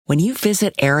When you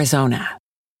visit Arizona,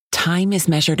 time is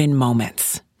measured in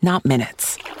moments, not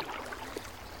minutes.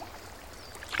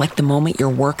 Like the moment your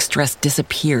work stress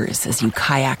disappears as you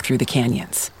kayak through the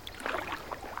canyons.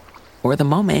 Or the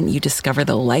moment you discover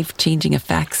the life-changing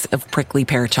effects of prickly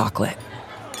pear chocolate.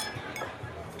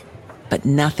 But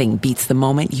nothing beats the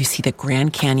moment you see the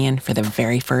Grand Canyon for the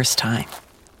very first time.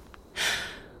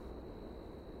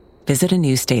 Visit a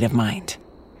new state of mind.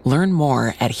 Learn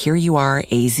more at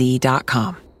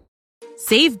hereyouareaz.com.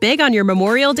 Save big on your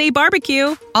Memorial Day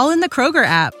barbecue, all in the Kroger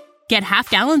app. Get half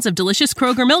gallons of delicious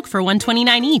Kroger milk for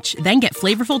 $1.29 each. Then get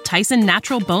flavorful Tyson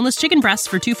natural boneless chicken breasts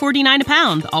for $2.49 a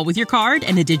pound, all with your card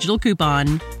and a digital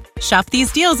coupon. Shop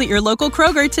these deals at your local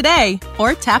Kroger today,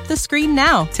 or tap the screen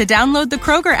now to download the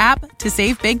Kroger app to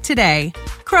save big today.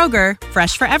 Kroger,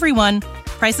 fresh for everyone.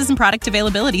 Prices and product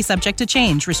availability subject to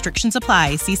change. Restrictions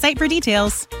apply. See site for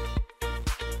details.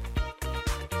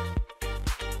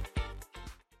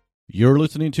 You're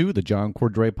listening to the John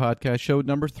Cordray Podcast Show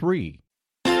number 3.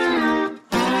 The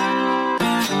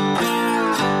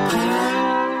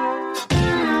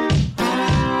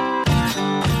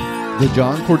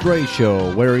John Cordray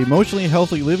Show, where emotionally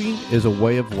healthy living is a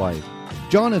way of life.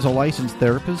 John is a licensed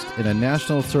therapist and a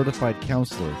national certified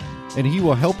counselor, and he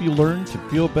will help you learn to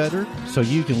feel better so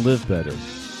you can live better.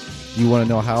 You want to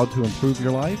know how to improve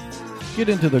your life? Get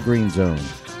into the green zone.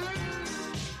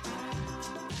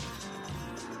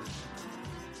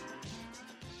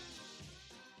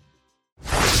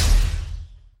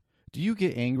 Do you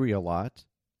get angry a lot?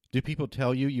 Do people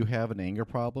tell you you have an anger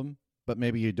problem, but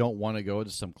maybe you don't want to go to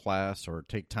some class or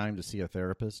take time to see a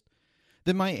therapist?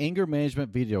 Then my anger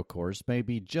management video course may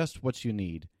be just what you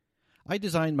need. I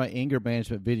designed my anger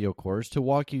management video course to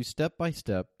walk you step by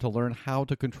step to learn how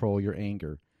to control your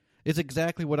anger. It's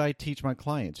exactly what I teach my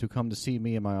clients who come to see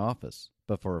me in my office,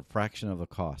 but for a fraction of the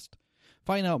cost.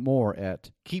 Find out more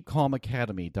at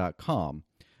keepcalmacademy.com.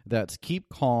 That's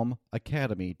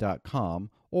keepcalmacademy.com,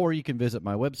 or you can visit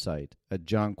my website at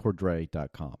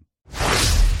johncordray.com.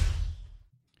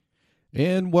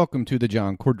 And welcome to the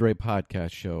John Cordray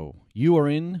Podcast Show. You are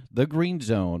in the Green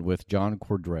Zone with John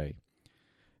Cordray.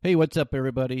 Hey, what's up,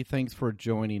 everybody? Thanks for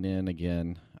joining in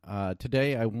again.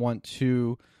 Today I want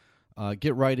to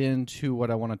get right into what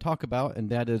I want to talk about,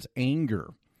 and that is anger.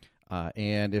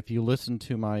 And if you listen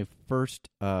to my first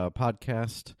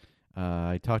podcast,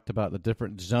 I talked about the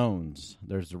different zones.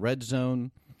 There's the red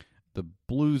zone, the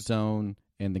blue zone,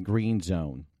 and the green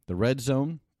zone. The red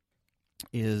zone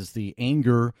is the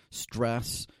anger,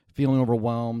 stress, feeling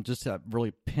overwhelmed, just that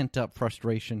really pent-up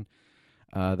frustration.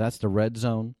 That's the red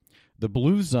zone. The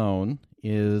blue zone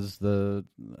is the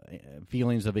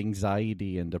feelings of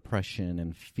anxiety and depression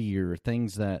and fear,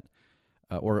 things that,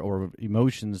 or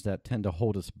emotions that tend to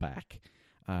hold us back,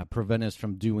 prevent us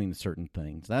from doing certain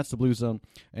things. That's the blue zone.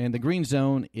 And the green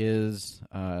zone is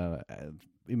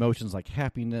emotions like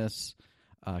happiness,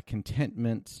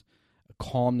 contentment,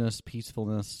 calmness,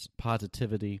 peacefulness,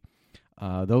 positivity,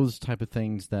 those type of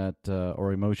things that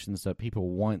or emotions that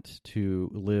people want to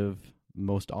live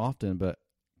most often, but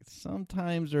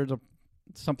sometimes there's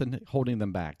something holding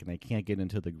them back and they can't get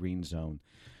into the green zone.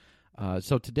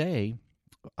 So today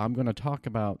I'm going to talk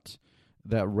about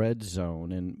that red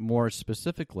zone, and more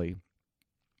specifically,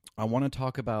 I want to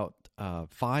talk about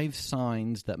 5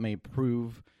 signs that may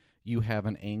prove you have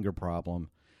an anger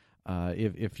problem.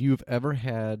 If you've ever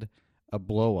had a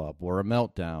blow-up or a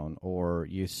meltdown or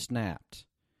you snapped,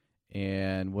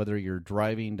 and whether you're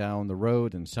driving down the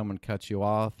road and someone cuts you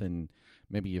off and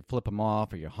maybe you flip them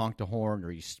off or you honk the horn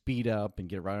or you speed up and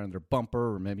get right on their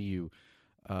bumper, or maybe you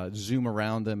zoom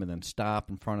around them and then stop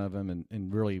in front of them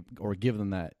and really, or give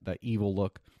them that evil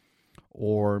look,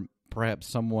 or perhaps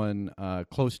someone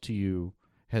close to you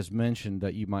has mentioned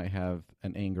that you might have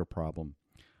an anger problem.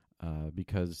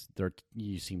 Because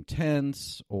you seem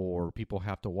tense, or people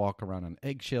have to walk around on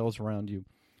eggshells around you.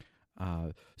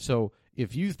 So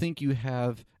if you think you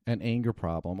have an anger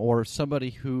problem, or somebody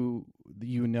who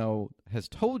you know has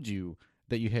told you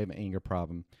that you have an anger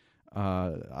problem,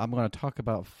 I'm going to talk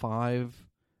about 5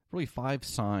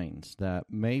 signs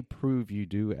that may prove you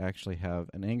do actually have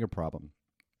an anger problem.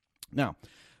 Now,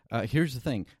 here's the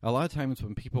thing. A lot of times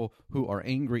when people who are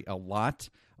angry a lot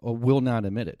will not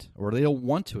admit it, or they don't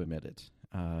want to admit it.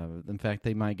 In fact,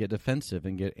 they might get defensive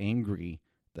and get angry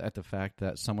at the fact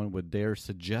that someone would dare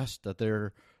suggest that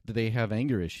they have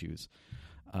anger issues.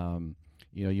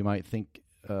 You might think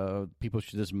people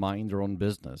should just mind their own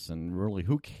business, and really,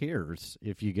 who cares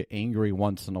if you get angry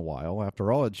once in a while?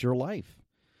 After all, it's your life.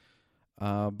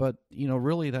 But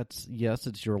really, yes,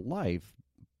 it's your life,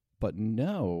 but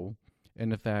no, in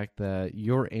the fact that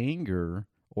your anger,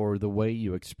 or the way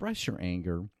you express your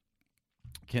anger,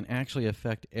 can actually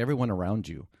affect everyone around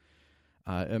you.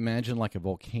 Imagine like a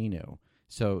volcano.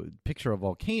 So picture a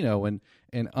volcano, and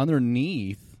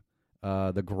underneath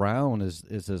the ground is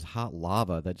this hot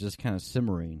lava that's just kind of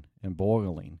simmering and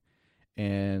boiling.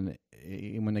 And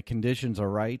when the conditions are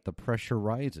right, the pressure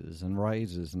rises and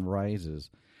rises and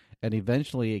rises. And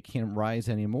eventually it can't rise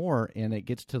anymore, and it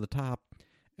gets to the top,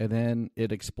 and then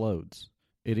it explodes.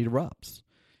 It erupts.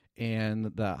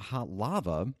 And the hot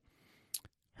lava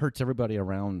hurts everybody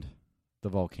around the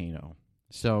volcano.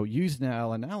 So using that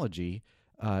analogy,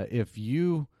 if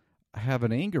you have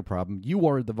an anger problem, you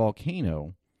are the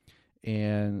volcano,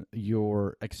 and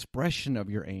your expression of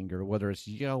your anger, whether it's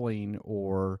yelling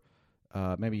or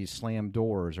maybe you slam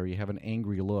doors or you have an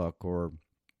angry look or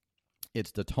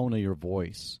it's the tone of your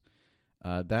voice,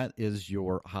 that is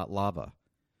your hot lava.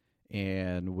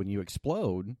 And when you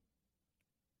explode,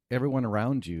 everyone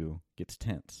around you gets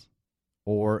tense,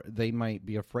 or they might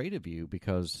be afraid of you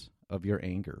because of your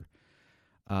anger.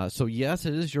 So yes,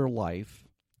 it is your life,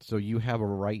 so you have a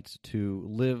right to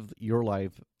live your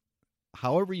life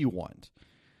however you want.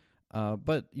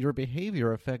 But your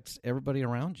behavior affects everybody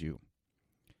around you.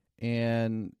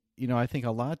 And, I think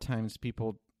a lot of times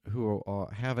people who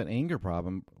have an anger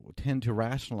problem tend to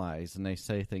rationalize, and they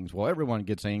say things, well, everyone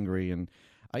gets angry, and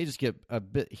I just get a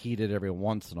bit heated every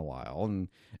once in a while.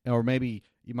 Or maybe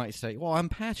you might say, well, I'm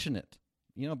passionate.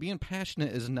 Being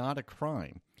passionate is not a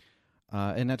crime.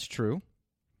 And that's true.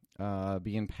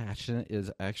 Being passionate is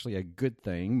actually a good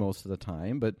thing most of the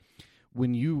time. But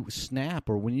when you snap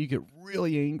or when you get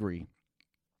really angry,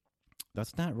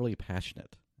 that's not really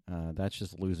passionate. That's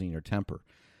just losing your temper.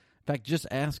 In fact, just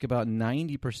ask about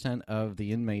 90% of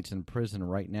the inmates in prison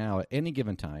right now at any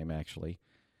given time, actually.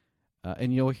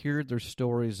 And you'll hear their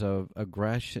stories of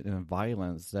aggression and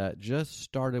violence that just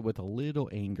started with a little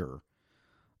anger.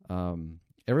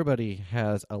 Everybody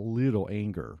has a little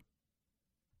anger.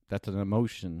 That's an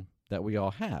emotion that we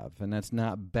all have, and that's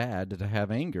not bad to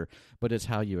have anger, but it's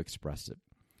how you express it.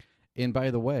 And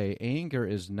by the way, anger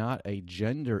is not a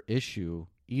gender issue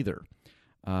either.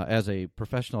 As a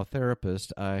professional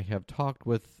therapist, I have talked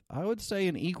with, I would say,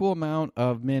 an equal amount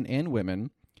of men and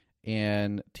women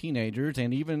and teenagers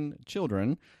and even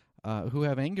children who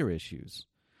have anger issues.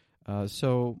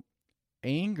 So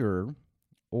anger,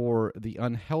 or the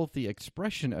unhealthy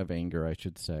expression of anger, I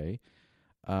should say,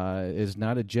 is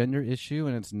not a gender issue,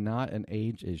 and it's not an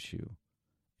age issue.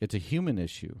 It's a human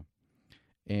issue.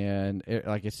 And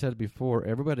like I said before,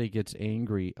 everybody gets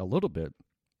angry a little bit,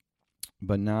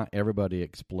 but not everybody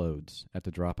explodes at the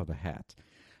drop of a hat.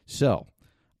 So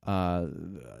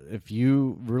if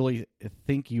you really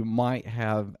think you might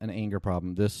have an anger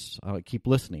problem, keep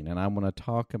listening, and I want to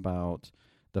talk about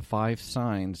the 5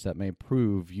 signs that may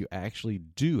prove you actually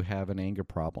do have an anger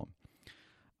problem.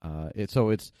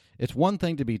 It's one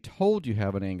thing to be told you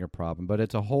have an anger problem, but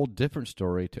it's a whole different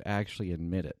story to actually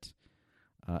admit it.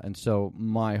 And so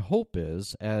my hope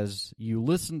is, as you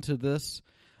listen to this,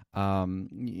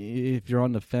 if you're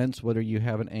on the fence whether you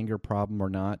have an anger problem or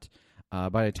not,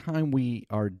 by the time we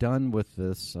are done with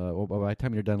this, or by the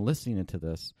time you're done listening to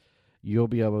this, you'll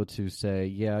be able to say,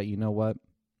 yeah, you know what,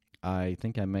 I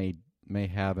think I may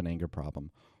have an anger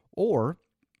problem. Or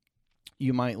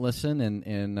you might listen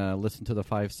and listen to the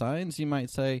 5 signs. You might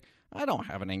say, I don't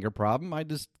have an anger problem. I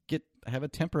just have a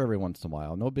temper every once in a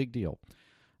while. No big deal.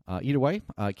 Either way,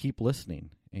 keep listening,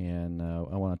 and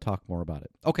I want to talk more about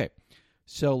it. Okay,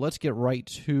 so let's get right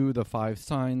to the 5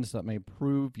 signs that may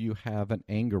prove you have an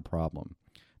anger problem.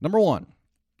 Number 1,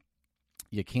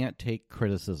 you can't take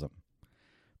criticism.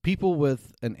 People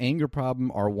with an anger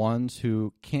problem are ones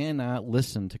who cannot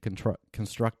listen to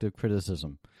constructive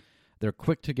criticism. They're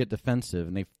quick to get defensive,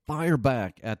 and they fire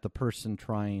back at the person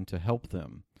trying to help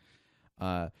them.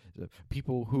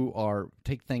 People who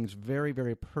take things very,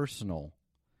 very personal,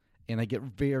 and they get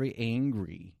very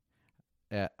angry.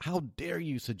 How dare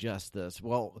you suggest this?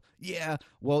 Well,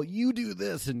 you do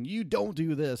this, and you don't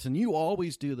do this, and you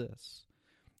always do this.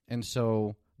 And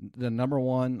so the number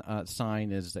 1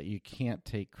 sign is that you can't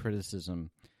take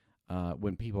criticism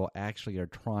when people actually are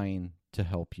trying to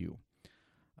help you.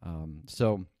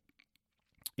 So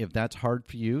if that's hard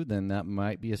for you, then that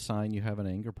might be a sign you have an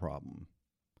anger problem.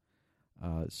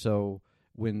 So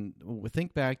when we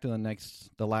think back to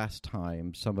the last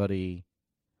time somebody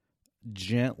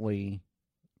gently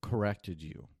corrected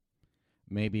you,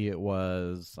 maybe it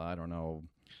was, I don't know,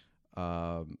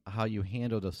 how you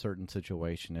handled a certain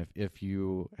situation. If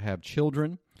you have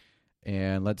children,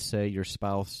 and let's say your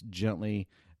spouse gently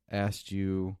asked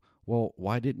you, well,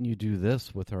 why didn't you do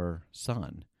this with our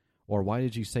son? Or why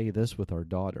did you say this with our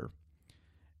daughter?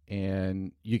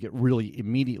 And you get really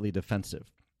immediately defensive.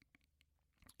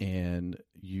 and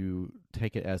you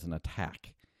take it as an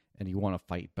attack and you want to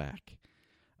fight back.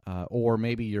 Or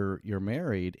maybe you're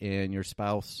married and your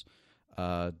spouse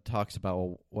talks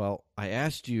about, well, I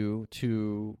asked you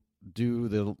to do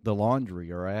the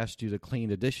laundry, or I asked you to clean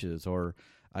the dishes, or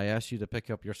I asked you to pick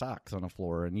up your socks on the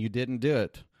floor and you didn't do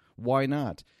it. Why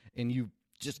not? And you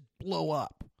just blow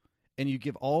up and you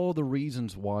give all the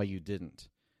reasons why you didn't,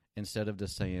 instead of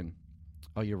just saying,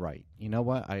 oh, you're right. You know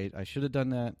what? I should have done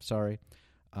that. Sorry.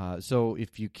 So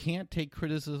if you can't take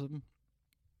criticism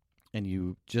and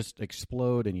you just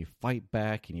explode and you fight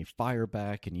back and you fire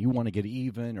back and you want to get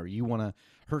even, or you want to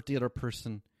hurt the other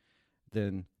person,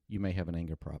 then you may have an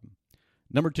anger problem.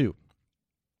 Number 2,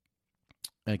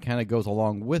 and it kind of goes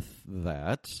along with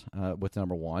that, with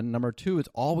number 1. Number 2 is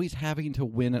always having to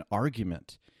win an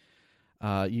argument.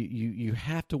 You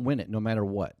have to win it no matter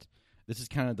what. This is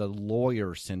kind of the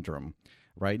lawyer syndrome,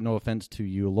 right? No offense to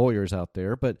you lawyers out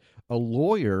there, but a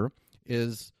lawyer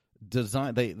is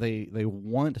designed, they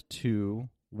want to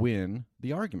win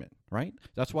the argument, right?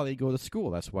 That's why they go to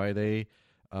school. That's why they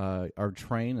are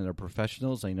trained and are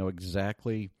professionals. They know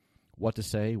exactly what to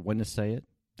say, when to say it.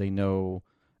 They know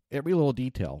every little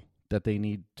detail that they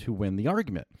need to win the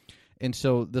argument. And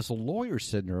so this lawyer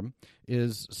syndrome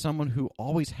is someone who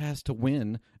always has to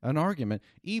win an argument,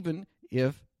 even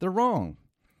if they're wrong.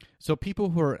 So people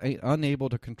who are unable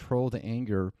to control the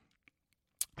anger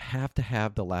have to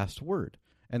have the last word,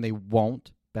 and they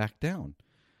won't back down.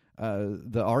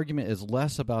 The argument is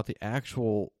less about the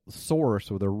actual source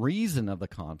or the reason of the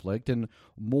conflict and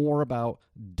more about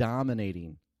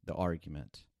dominating the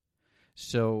argument.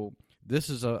 So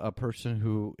this is a person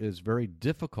who is very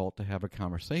difficult to have a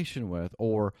conversation with,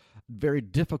 or very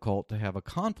difficult to have a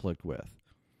conflict with.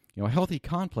 A healthy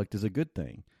conflict is a good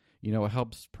thing. It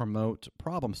helps promote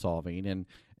problem solving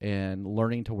and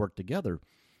learning to work together.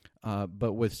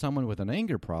 But with someone with an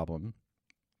anger problem,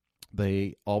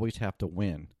 they always have to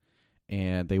win.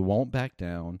 And they won't back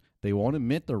down. They won't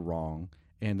admit they're wrong.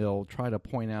 And they'll try to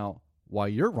point out why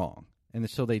you're wrong. And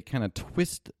so they kind of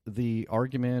twist the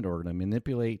argument, or to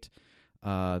manipulate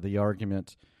the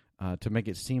argument to make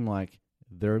it seem like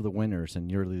they're the winners and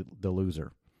you're the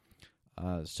loser.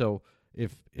 So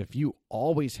if you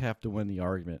always have to win the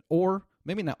argument, or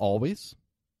maybe not always,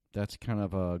 that's kind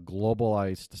of a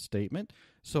globalized statement.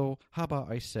 So how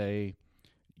about I say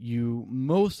you,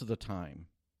 most of the time,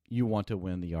 you want to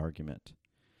win the argument.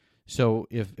 So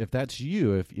if that's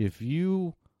you, if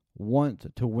you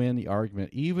want to win the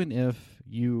argument, even if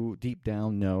you deep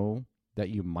down know that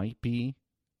you might be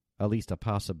at least a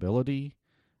possibility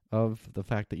of the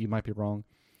fact that you might be wrong,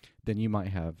 then you might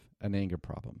have an anger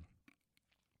problem.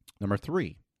 Number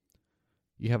 3,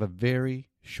 you have a very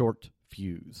short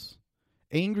fuse.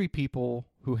 Angry people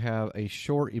who have a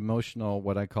short emotional,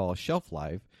 what I call a shelf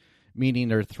life, meaning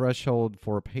their threshold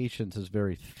for patience is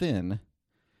very thin,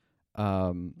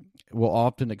 will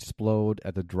often explode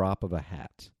at the drop of a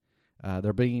hat.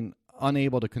 They're being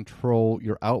unable to control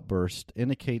your outburst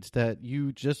indicates that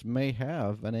you just may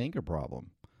have an anger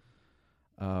problem.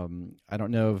 I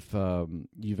don't know if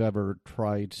you've ever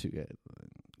tried to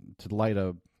light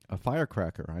a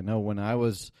firecracker. I know when I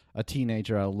was a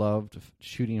teenager, I loved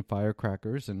shooting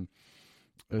firecrackers, and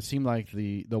it seemed like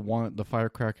the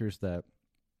firecrackers that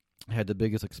had the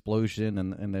biggest explosion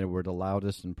and they were the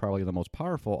loudest and probably the most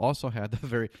powerful also had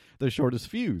the shortest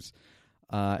fuse.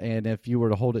 And if you were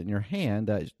to hold it in your hand,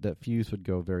 that fuse would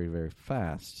go very, very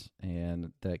fast,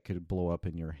 and that could blow up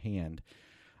in your hand.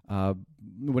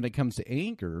 When it comes to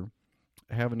anger,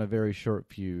 having a very short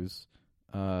fuse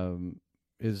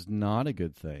is not a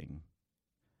good thing.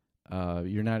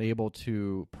 You're not able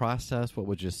to process what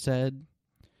was just said.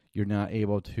 You're not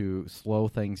able to slow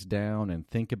things down and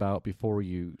think before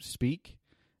you speak.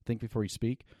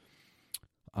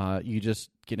 You just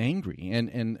get angry.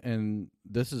 And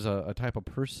this is a type of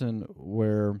person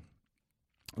where,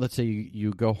 let's say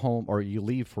you go home or you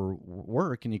leave for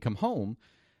work and you come home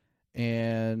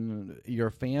and your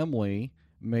family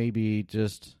may be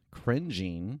just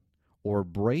cringing or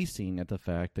bracing at the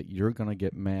fact that you're going to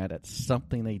get mad at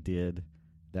something they did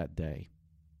that day.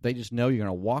 They just know you're going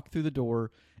to walk through the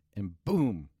door and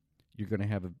boom, you're going to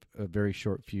have a very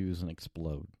short fuse and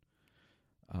explode.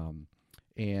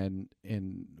 And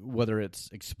whether it's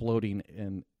exploding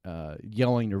and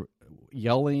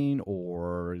yelling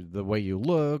or the way you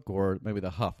look or maybe the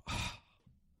huff,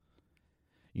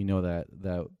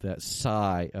 that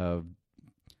sigh of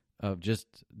just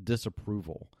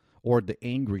disapproval, or the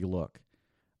angry look,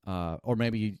 or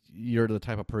maybe you're the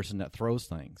type of person that throws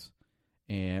things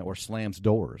or slams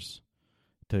doors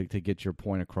to get your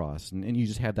point across, and you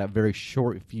just have that very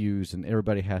short fuse, and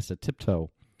everybody has to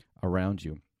tiptoe around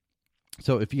you.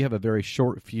 So if you have a very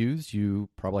short fuse, you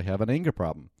probably have an anger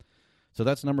problem. So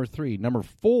that's number 3. Number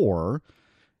 4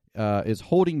 is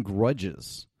holding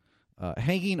grudges.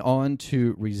 Hanging on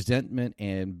to resentment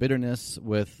and bitterness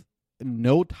with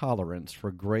no tolerance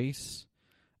for grace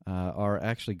are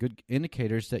actually good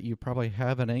indicators that you probably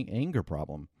have an anger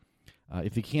problem.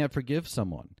 If you can't forgive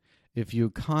someone, if you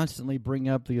constantly bring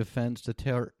up the offense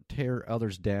to tear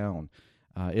others down,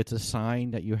 it's a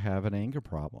sign that you have an anger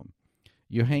problem.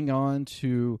 You hang on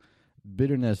to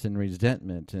bitterness and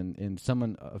resentment, and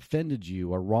someone offended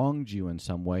you or wronged you in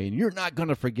some way, and you're not going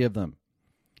to forgive them.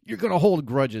 You're going to hold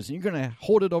grudges, and you're going to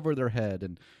hold it over their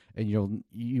head, and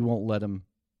you won't let them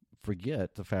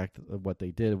forget the fact of what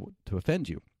they did to offend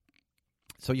you.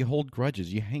 So you hold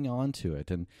grudges, you hang on to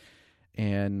it,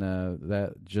 and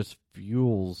that just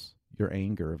fuels your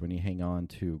anger when you hang on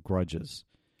to grudges.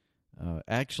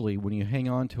 Actually, when you hang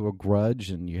on to a grudge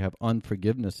and you have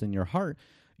unforgiveness in your heart,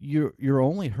 you're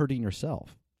only hurting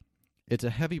yourself. It's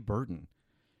a heavy burden.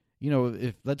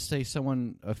 If let's say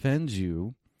someone offends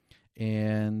you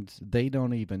and they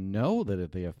don't even know that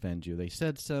if they offend you, they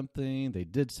said something, they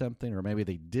did something, or maybe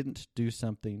they didn't do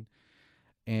something,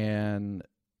 and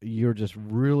you're just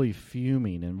really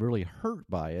fuming and really hurt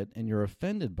by it, and you're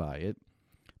offended by it,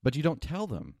 but you don't tell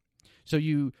them. So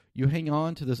you hang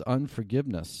on to this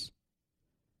unforgiveness,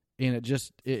 and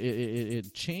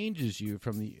it changes you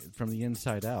from the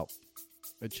inside out.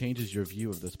 It changes your view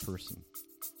of this person.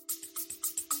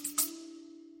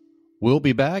 We'll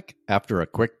be back after a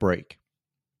quick break.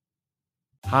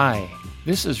 Hi,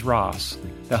 this is Ross,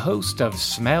 the host of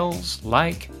Smells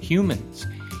Like Humans.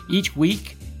 Each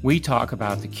week, we talk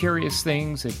about the curious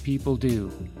things that people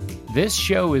do. This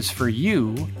show is for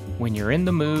you when you're in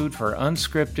the mood for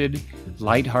unscripted,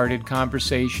 lighthearted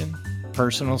conversation,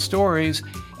 personal stories,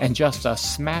 and just a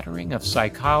smattering of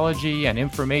psychology and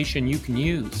information you can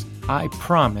use. I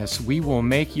promise we will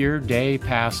make your day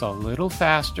pass a little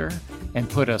faster and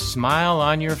put a smile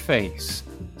on your face.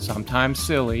 Sometimes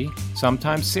silly,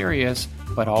 sometimes serious,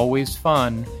 but always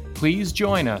fun. Please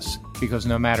join us, because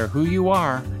no matter who you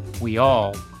are, we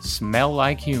all smell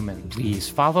like human. Please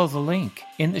follow the link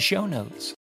in the show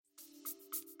notes.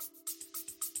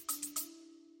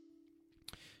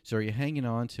 So you're hanging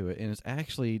on to it, and it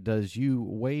actually does you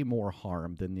way more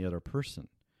harm than the other person.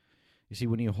 You see,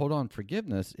 when you hold on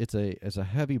forgiveness, it's a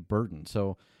heavy burden.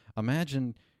 So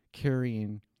imagine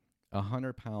carrying a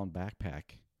 100-pound backpack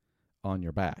on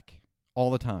your back all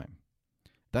the time.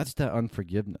 That's that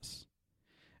unforgiveness.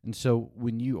 And so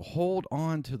when you hold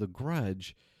on to the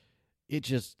grudge, it's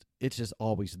just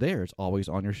always there. It's always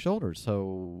on your shoulders.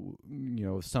 So,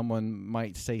 someone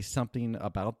might say something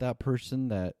about that person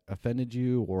that offended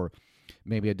you, or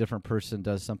maybe a different person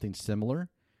does something similar,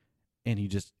 and you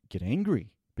just get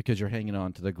angry because you're hanging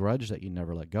on to the grudge that you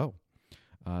never let go.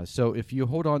 So if you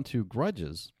hold on to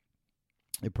grudges,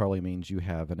 it probably means you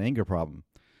have an anger problem.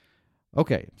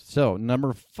 Okay, so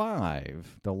number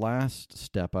 5, the last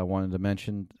step I wanted to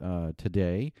mention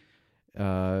today,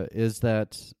 is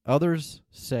that others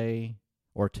say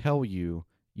or tell you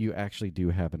actually do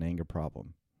have an anger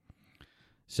problem.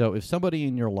 So if somebody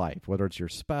in your life, whether it's your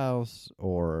spouse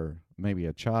or maybe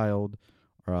a child,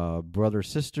 or a brother,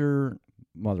 sister,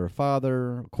 mother,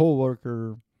 father,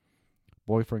 coworker,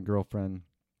 boyfriend, girlfriend,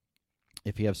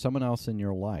 if you have someone else in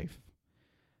your life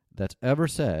that's ever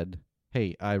said,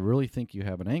 hey, I really think you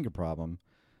have an anger problem,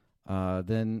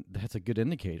 then that's a good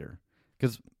indicator.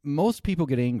 Because most people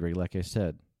get angry, like I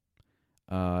said.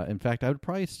 In fact,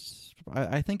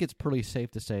 I think it's pretty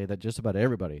safe to say that just about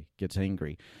everybody gets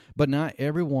angry. But not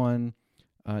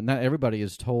everybody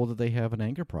is told that they have an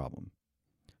anger problem.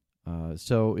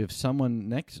 So if someone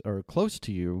next or close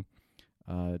to you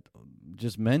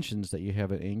just mentions that you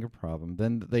have an anger problem,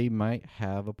 then they might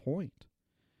have a point.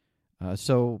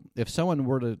 So if someone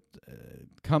were to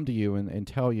come to you and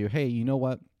tell you, hey, you know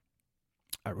what?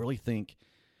 I really think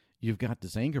you've got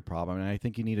this anger problem, and I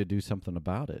think you need to do something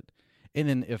about it. And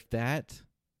then if that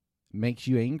makes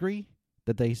you angry,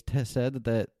 that they said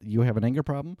that you have an anger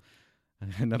problem,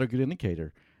 another good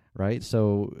indicator, right?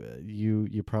 So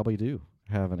you probably do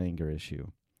have an anger issue.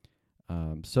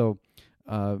 So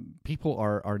people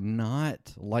are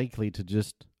not likely to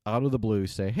just out of the blue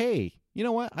say, hey, you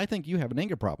know what? I think you have an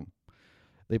anger problem.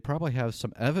 They probably have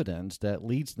some evidence that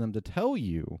leads them to tell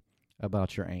you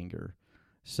about your anger.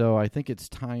 So I think it's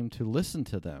time to listen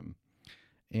to them.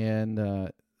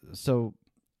 And so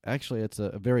actually it's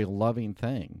a very loving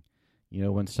thing,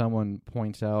 when someone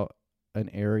points out an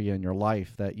area in your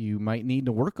life that you might need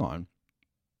to work on.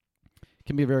 It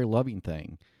can be a very loving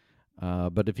thing.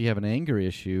 But if you have an anger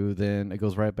issue, then it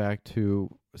goes right back to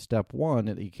step 1,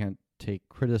 that you can't take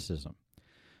criticism.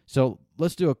 So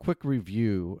let's do a quick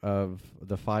review of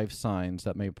the 5 signs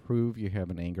that may prove you have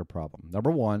an anger problem.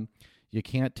 Number 1, you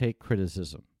can't take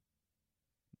criticism.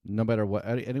 No matter what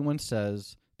anyone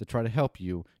says to try to help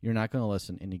you, you're not going to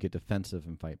listen, and you get defensive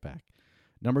and fight back.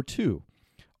 Number 2,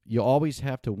 you always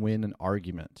have to win an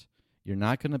argument. You're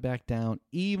not going to back down,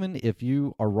 even if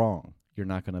you are wrong. You're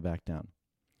not going to back down.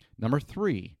 Number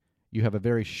 3, you have a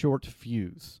very short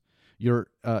fuse. Your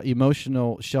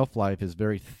emotional shelf life is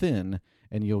very thin,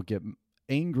 and you'll get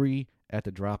angry at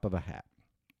the drop of a hat.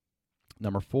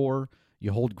 Number 4,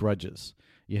 you hold grudges.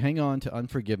 You hang on to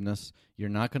unforgiveness. You're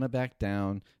not going to back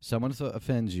down. Someone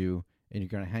offends you, and you're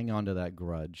going to hang on to that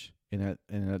grudge. And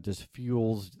it just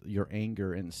fuels your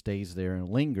anger and stays there and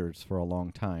lingers for a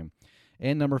long time.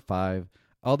 And number 5,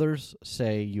 others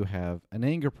say you have an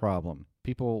anger problem.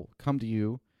 People come to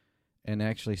you and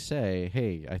actually say,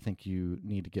 hey, I think you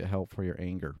need to get help for your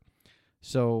anger.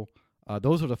 So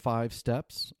those are the 5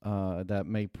 steps that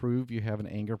may prove you have an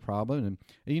anger problem. And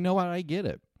you know what? I get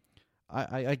it.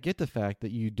 I get the fact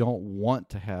that you don't want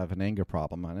to have an anger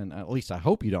problem, and at least I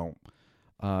hope you don't.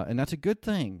 And that's a good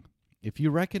thing. If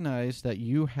you recognize that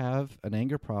you have an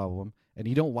anger problem and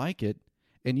you don't like it,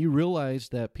 and you realize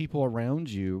that people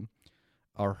around you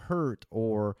are hurt,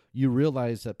 or you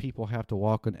realize that people have to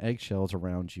walk on eggshells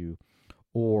around you,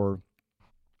 or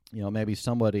maybe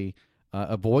somebody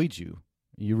avoids you,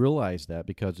 you realize that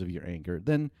because of your anger,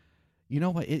 then you know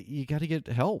what? You got to get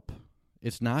help.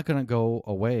 It's not going to go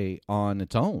away on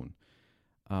its own.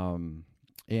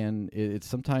 And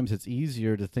sometimes it's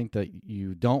easier to think that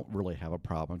you don't really have a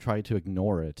problem, try to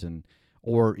ignore it,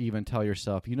 or even tell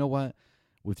yourself, you know what,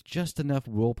 with just enough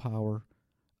willpower,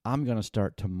 I'm going to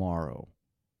start tomorrow.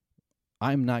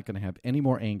 I'm not going to have any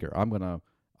more anger. I'm going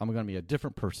to be a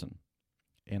different person,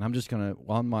 and I'm just going to,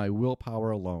 on my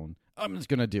willpower alone, I'm just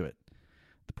going to do it.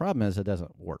 The problem is it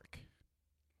doesn't work.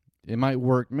 It might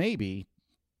work maybe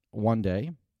one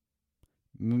day,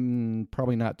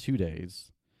 probably not 2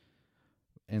 days,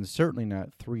 and certainly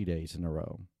not 3 days in a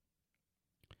row.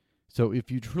 So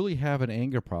if you truly have an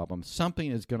anger problem,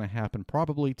 something is going to happen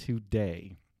probably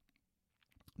today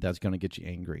that's going to get you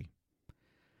angry.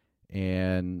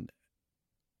 And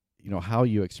how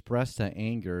you express that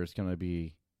anger is going to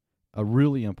be a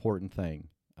really important thing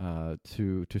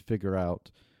to figure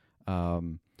out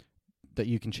that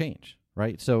you can change,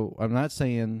 right? So I am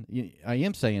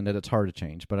saying that it's hard to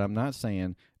change, but I'm not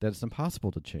saying that it's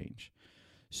impossible to change.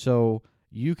 So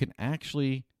you can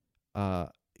actually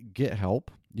get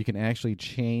help. You can actually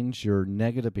change your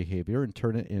negative behavior and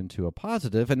turn it into a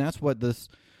positive, and that's what this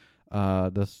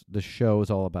show is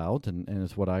all about, and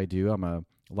it's what I do. I'm a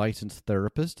licensed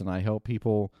therapist, and I help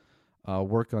people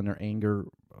work on their anger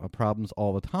problems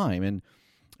all the time,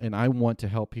 and I want to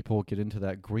help people get into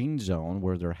that green zone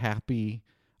where they're happy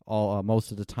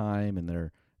most of the time,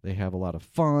 and they have a lot of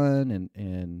fun,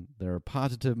 and they're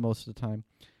positive most of the time.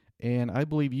 And I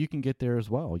believe you can get there as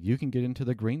well. You can get into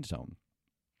the green zone.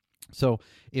 So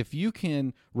if you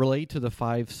can relate to the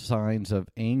 5 signs of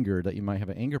anger that you might have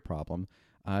an anger problem,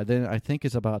 then I think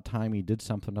it's about time you did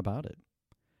something about it.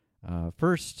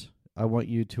 First, I want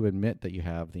you to admit that you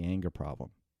have the anger problem,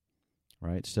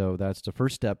 right? So that's the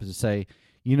first step, is to say,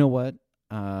 you know what,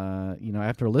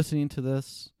 after listening to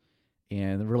this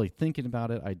and really thinking about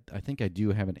it, I think I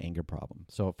do have an anger problem.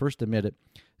 So first, admit it.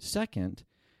 Second,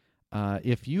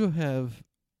 if you have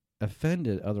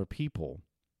offended other people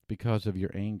because of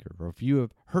your anger, or if you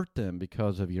have hurt them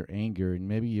because of your anger, and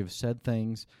maybe you've said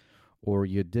things or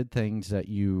you did things that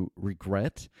you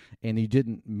regret and you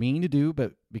didn't mean to do,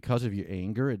 but because of your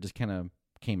anger, it just kind of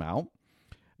came out,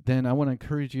 then I want to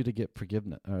encourage you to get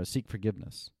seek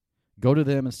forgiveness. Go to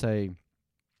them and say,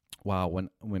 wow,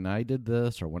 when I did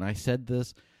this or when I said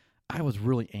this, I was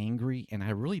really angry and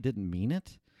I really didn't mean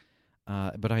it.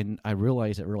 But I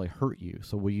realize it really hurt you,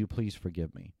 so will you please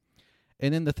forgive me?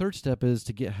 And then the third step is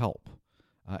to get help.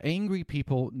 Angry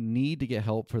people need to get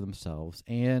help for themselves,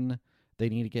 and they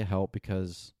need to get help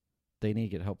because they need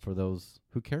to get help for those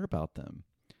who care about them.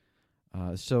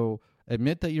 So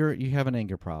admit that you have an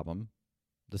anger problem.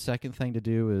 The second thing to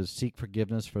do is seek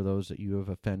forgiveness for those that you have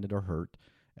offended or hurt.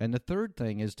 And the third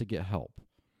thing is to get help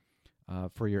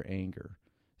for your anger.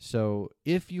 So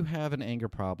if you have an anger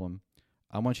problem,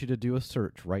 I want you to do a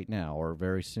search right now or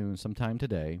very soon, sometime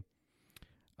today.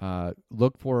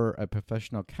 Look for a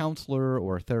professional counselor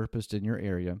or a therapist in your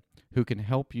area who can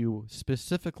help you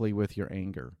specifically with your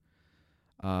anger.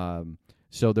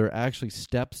 So there are actually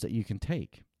steps that you can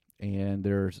take, and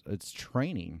it's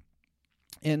training.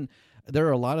 And there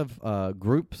are a lot of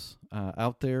groups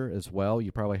out there as well.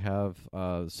 You probably have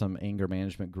some anger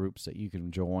management groups that you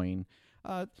can join.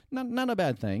 Not a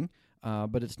bad thing.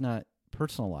 but it's not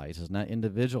personalized. It's not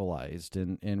individualized,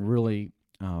 and really,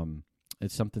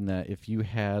 it's something that if you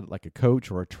had like a coach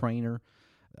or a trainer,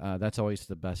 that's always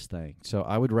the best thing. So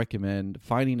I would recommend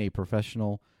finding a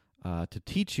professional to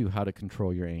teach you how to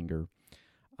control your anger.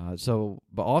 But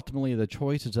ultimately, the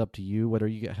choice is up to you whether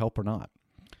you get help or not.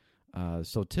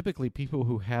 So typically, people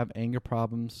who have anger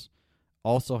problems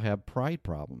also have pride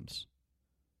problems.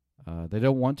 They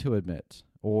don't want to admit,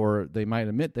 or they might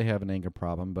admit they have an anger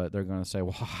problem, but they're going to say,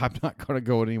 well, I'm not going to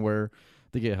go anywhere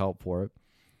to get help for it.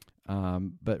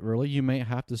 But really, you may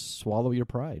have to swallow your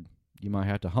pride. You might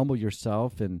have to humble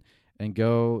yourself and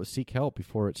go seek help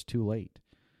before it's too late.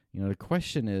 The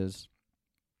question is,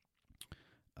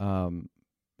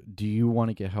 do you want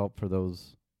to get help for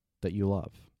those that you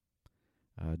love?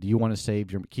 Do you want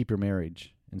to keep your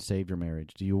marriage and save your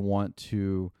marriage? Do you want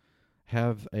to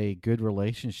have a good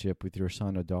relationship with your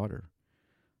son or daughter?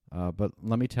 But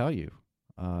let me tell you,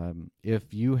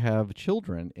 if you have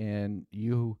children and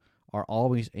you are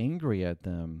always angry at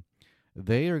them,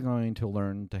 they are going to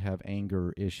learn to have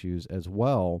anger issues as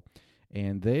well,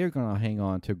 and they are going to hang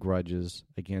on to grudges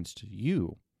against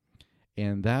you.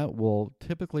 And that will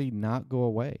typically not go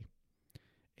away.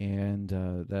 And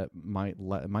that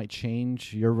might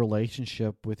change your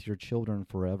relationship with your children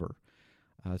forever.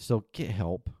 So get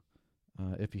help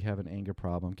if you have an anger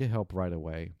problem. Get help right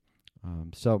away.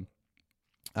 So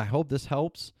I hope this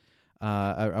helps.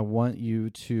 I want you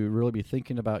to really be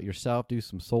thinking about yourself. Do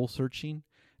some soul searching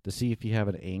to see if you have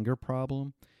an anger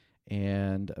problem.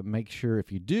 And make sure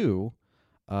if you do,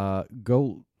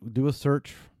 go do a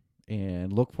search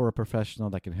and look for a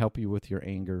professional that can help you with your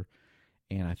anger.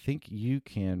 And I think you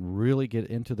can really get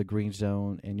into the green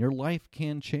zone, and your life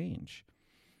can change.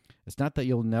 It's not that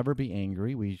you'll never be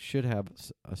angry. We should have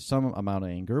some amount of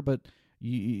anger, but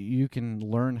you can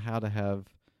learn how to have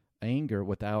anger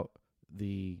without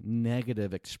the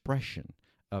negative expression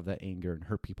of that anger and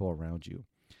hurt people around you.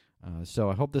 So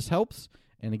I hope this helps.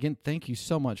 And again, thank you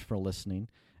so much for listening,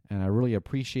 and I really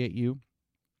appreciate you.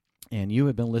 And you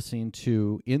have been listening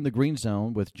to In the Green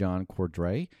Zone with John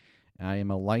Cordray. I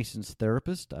am a licensed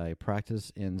therapist. I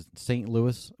practice in St.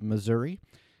 Louis, Missouri.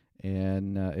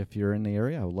 And if you're in the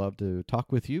area, I would love to talk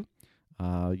with you.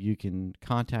 You can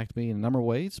contact me in a number of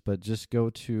ways, but just go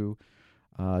to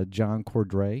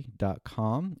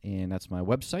johncordray.com, and that's my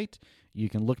website. You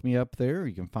can look me up there.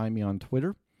 You can find me on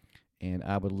Twitter, and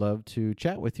I would love to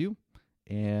chat with you.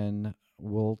 And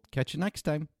we'll catch you next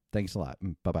time. Thanks a lot.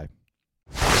 Bye-bye.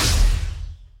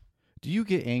 Do you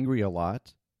get angry a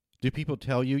lot? Do people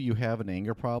tell you you have an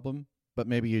anger problem, but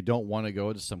maybe you don't want to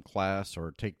go to some class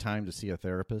or take time to see a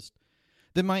therapist?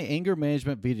 Then my anger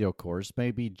management video course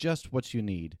may be just what you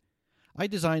need. I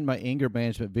designed my anger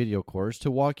management video course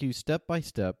to walk you step by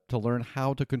step to learn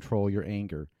how to control your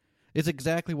anger. It's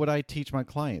exactly what I teach my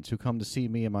clients who come to see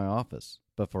me in my office,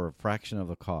 but for a fraction of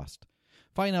the cost.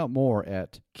 Find out more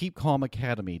at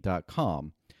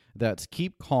keepcalmacademy.com. That's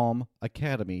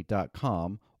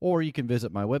keepcalmacademy.com, or you can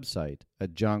visit my website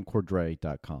at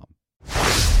johncordray.com.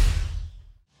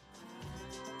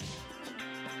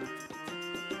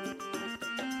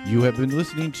 You have been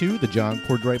listening to the John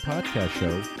Cordray Podcast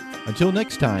Show. Until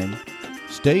next time,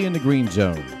 stay in the green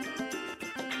zone.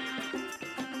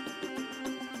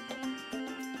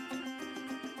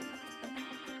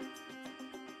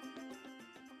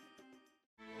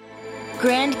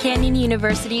 Grand Canyon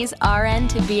University's RN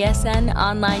to BSN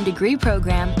online degree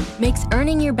program makes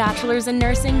earning your bachelor's in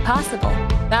nursing possible.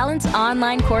 Balance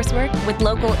online coursework with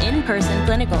local in-person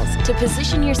clinicals to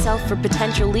position yourself for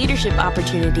potential leadership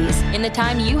opportunities in the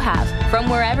time you have from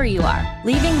wherever you are,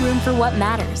 leaving room for what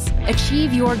matters.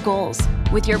 Achieve your goals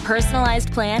with your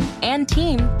personalized plan and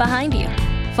team behind you.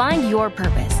 Find your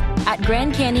purpose at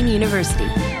Grand Canyon University.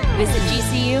 Visit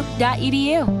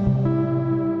gcu.edu.